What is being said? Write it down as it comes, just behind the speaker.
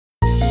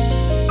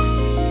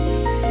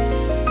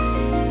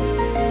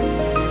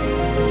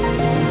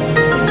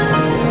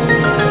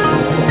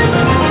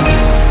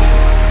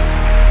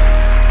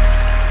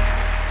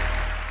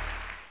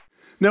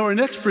Now, our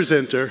next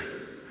presenter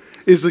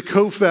is the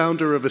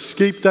co-founder of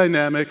Escape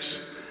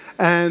Dynamics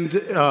and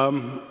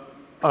an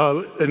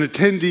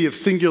attendee of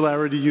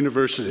Singularity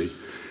University.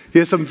 He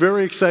has some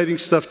very exciting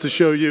stuff to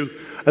show you.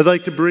 I'd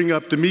like to bring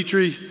up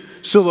Dmitriy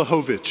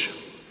Tseliakhovich.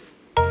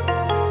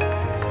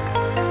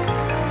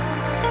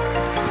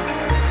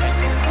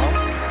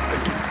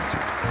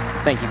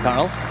 Thank you,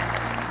 Carl.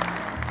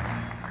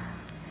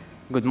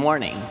 Good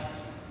morning.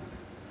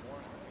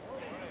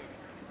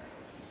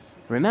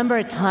 Remember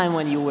a time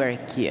when you were a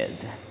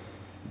kid?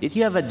 Did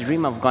you have a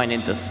dream of going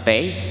into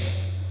space?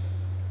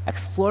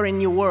 Exploring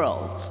new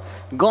worlds,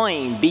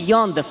 going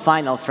beyond the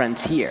final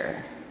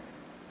frontier?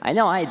 I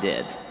know I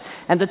did.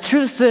 And the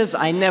truth is,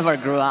 I never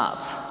grew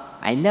up.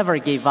 I never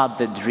gave up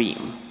the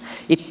dream.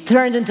 It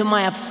turned into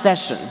my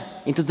obsession,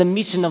 into the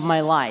mission of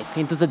my life,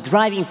 into the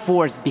driving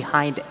force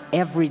behind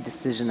every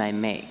decision I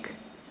make.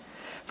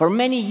 For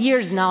many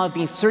years now, I've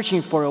been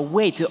searching for a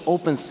way to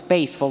open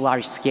space for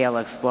large-scale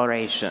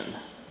exploration.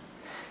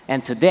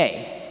 And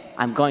today,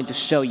 I'm going to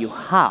show you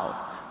how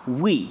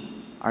we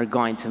are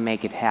going to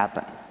make it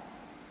happen.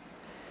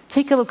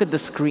 Take a look at the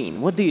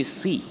screen. What do you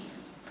see?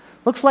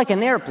 Looks like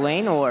an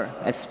airplane or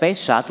a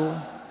space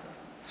shuttle.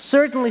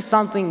 Certainly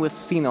something we've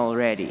seen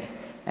already.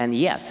 And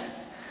yet,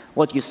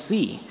 what you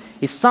see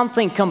is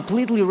something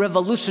completely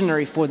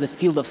revolutionary for the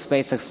field of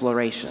space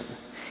exploration.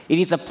 It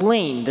is a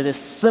plane that is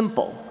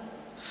simple,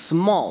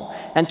 small,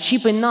 and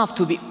cheap enough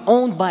to be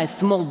owned by a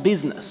small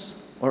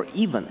business or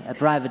even a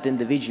private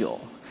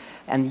individual.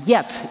 And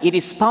yet, it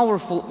is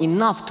powerful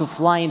enough to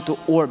fly into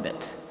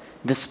orbit.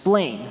 This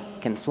plane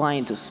can fly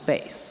into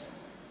space.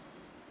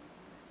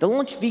 The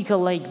launch vehicle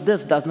like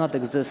this does not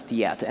exist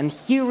yet, and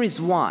here is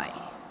why.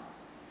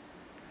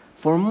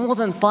 For more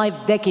than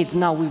 5 decades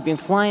now, we've been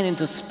flying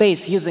into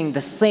space using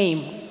the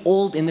same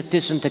old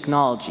inefficient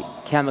technology,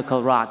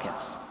 chemical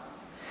rockets.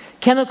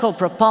 Chemical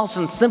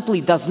propulsion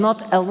simply does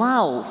not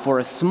allow for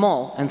a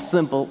small and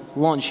simple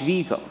launch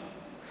vehicle.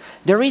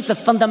 There is a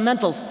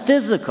fundamental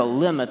physical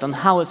limit on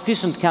how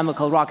efficient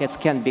chemical rockets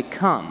can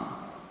become.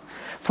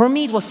 For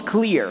me, it was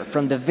clear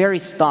from the very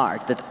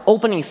start that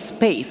opening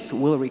space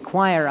will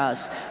require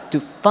us to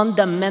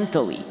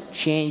fundamentally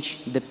change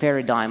the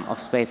paradigm of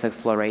space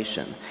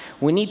exploration.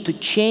 We need to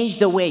change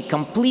the way,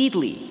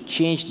 completely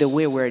change the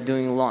way we're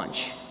doing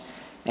launch.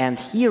 And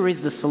here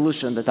is the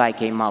solution that I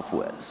came up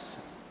with.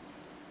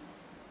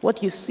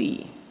 What you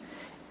see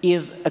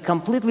is a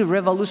completely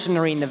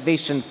revolutionary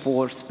innovation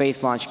for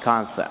space launch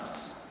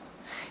concepts.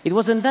 It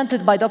was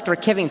invented by Dr.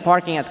 Kevin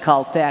Parkin at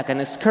Caltech and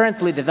is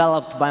currently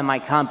developed by my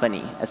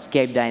company,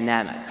 Escape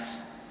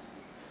Dynamics.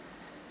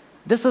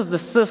 This is the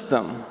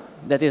system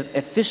that is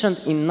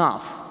efficient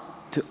enough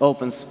to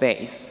open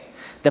space.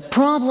 The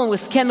problem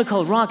with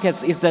chemical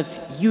rockets is that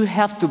you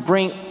have to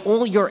bring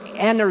all your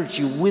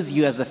energy with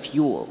you as a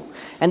fuel,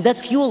 and that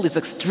fuel is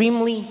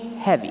extremely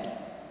heavy.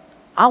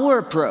 Our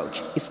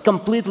approach is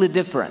completely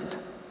different.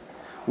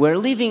 We're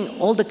leaving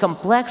all the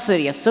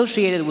complexity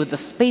associated with the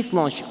space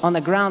launch on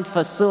a ground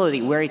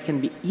facility where it can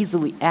be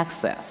easily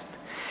accessed.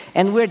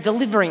 And we're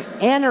delivering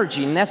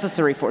energy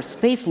necessary for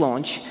space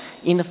launch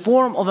in the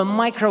form of a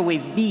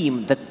microwave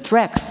beam that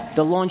tracks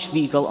the launch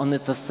vehicle on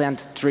its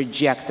ascent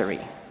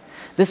trajectory.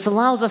 This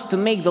allows us to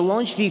make the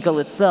launch vehicle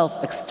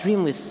itself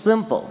extremely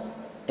simple,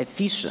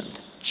 efficient,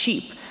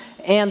 cheap,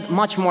 and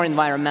much more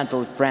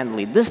environmentally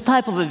friendly. This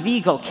type of a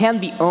vehicle can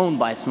be owned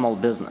by a small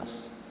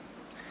business.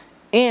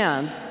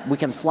 And we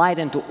can fly it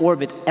into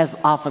orbit as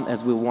often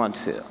as we want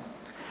to.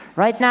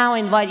 Right now, I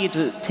invite you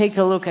to take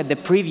a look at the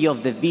preview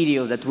of the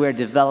video that we're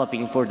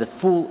developing for the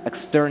full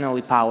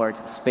externally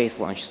powered space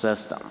launch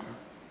system.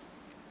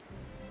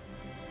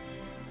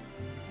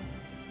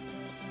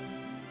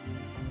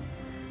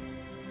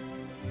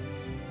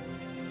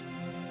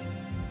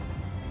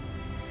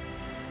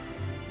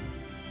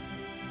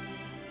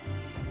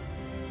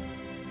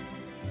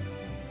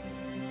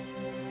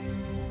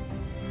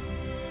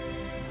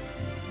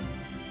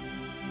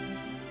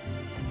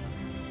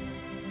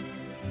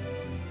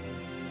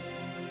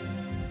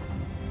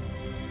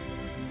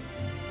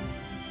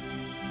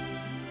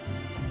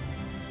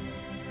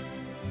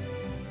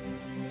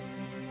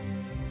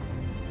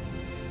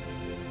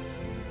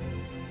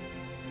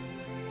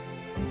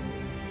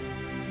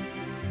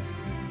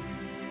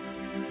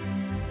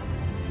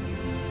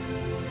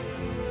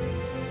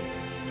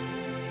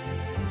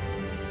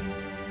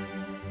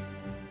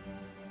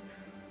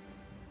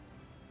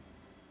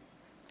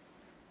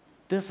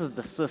 This is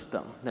the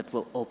system that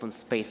will open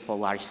space for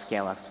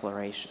large-scale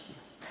exploration.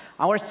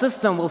 Our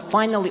system will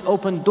finally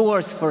open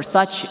doors for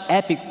such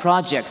epic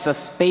projects as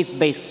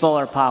space-based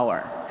solar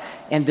power.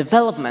 And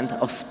development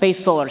of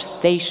space solar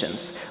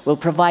stations will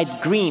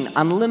provide green,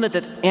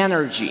 unlimited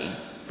energy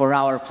for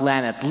our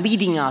planet,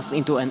 leading us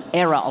into an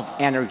era of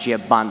energy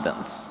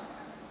abundance.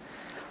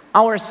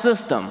 Our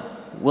system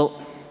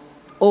will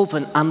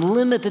open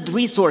unlimited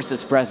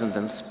resources present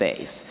in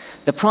space.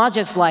 The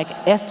projects like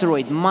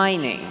asteroid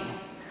mining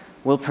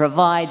will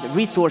provide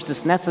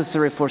resources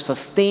necessary for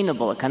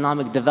sustainable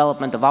economic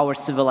development of our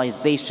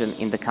civilization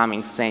in the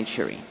coming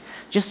century.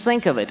 Just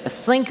think of it, a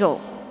single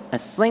a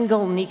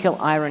single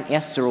nickel-iron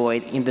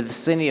asteroid in the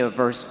vicinity of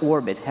Earth's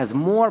orbit has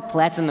more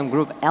platinum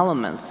group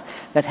elements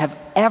that have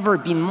ever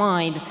been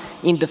mined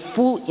in the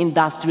full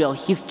industrial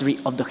history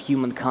of the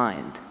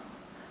humankind.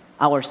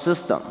 Our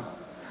system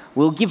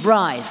will give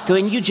rise to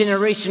a new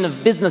generation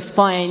of business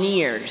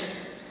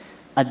pioneers,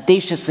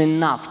 audacious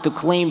enough to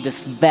claim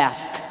this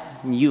vast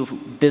new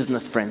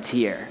business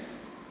frontier.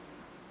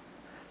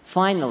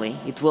 Finally,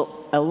 it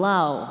will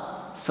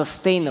allow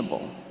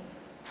sustainable,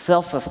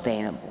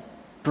 self-sustainable,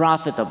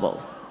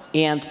 profitable,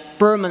 and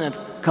permanent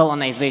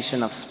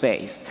colonization of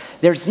space.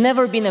 There's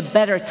never been a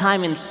better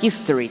time in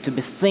history to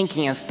be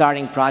thinking and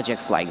starting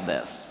projects like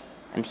this.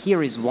 And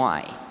here is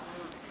why.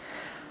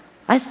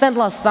 I spent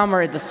last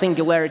summer at the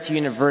Singularity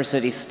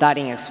University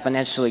studying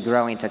exponentially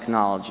growing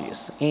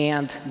technologies.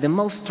 And the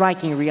most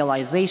striking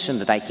realization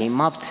that I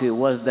came up to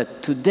was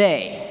that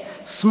today,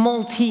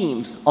 small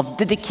teams of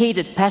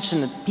dedicated,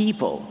 passionate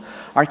people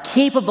are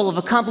capable of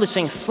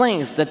accomplishing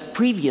things that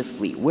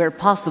previously were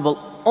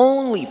possible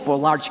only for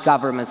large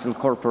governments and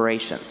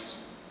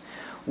corporations.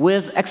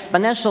 With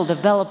exponential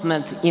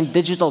development in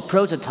digital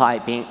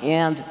prototyping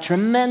and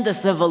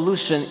tremendous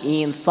evolution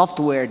in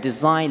software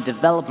design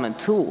development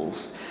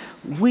tools,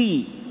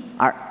 we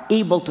are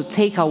able to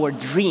take our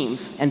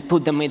dreams and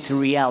put them into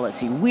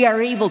reality. We are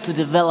able to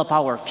develop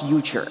our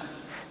future.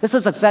 This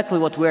is exactly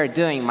what we're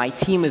doing. My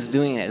team is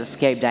doing it at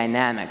Escape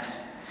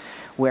Dynamics.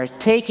 We're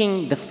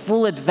taking the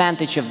full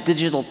advantage of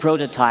digital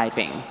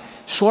prototyping,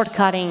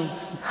 shortcutting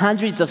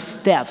hundreds of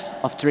steps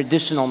of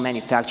traditional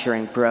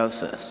manufacturing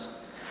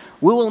process.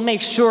 We will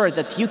make sure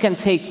that you can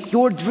take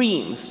your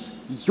dreams,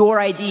 your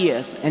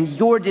ideas, and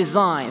your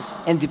designs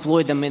and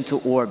deploy them into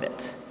orbit.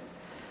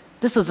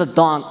 This is the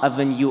dawn of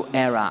a new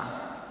era,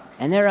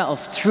 an era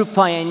of true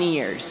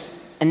pioneers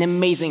and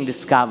amazing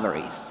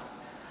discoveries.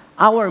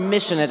 Our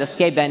mission at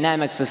Escape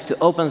Dynamics is to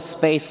open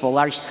space for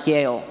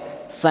large-scale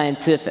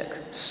scientific,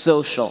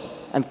 social,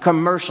 and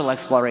commercial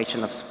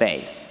exploration of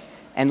space.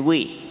 And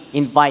we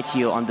invite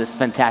you on this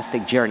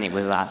fantastic journey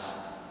with us.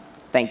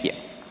 Thank you.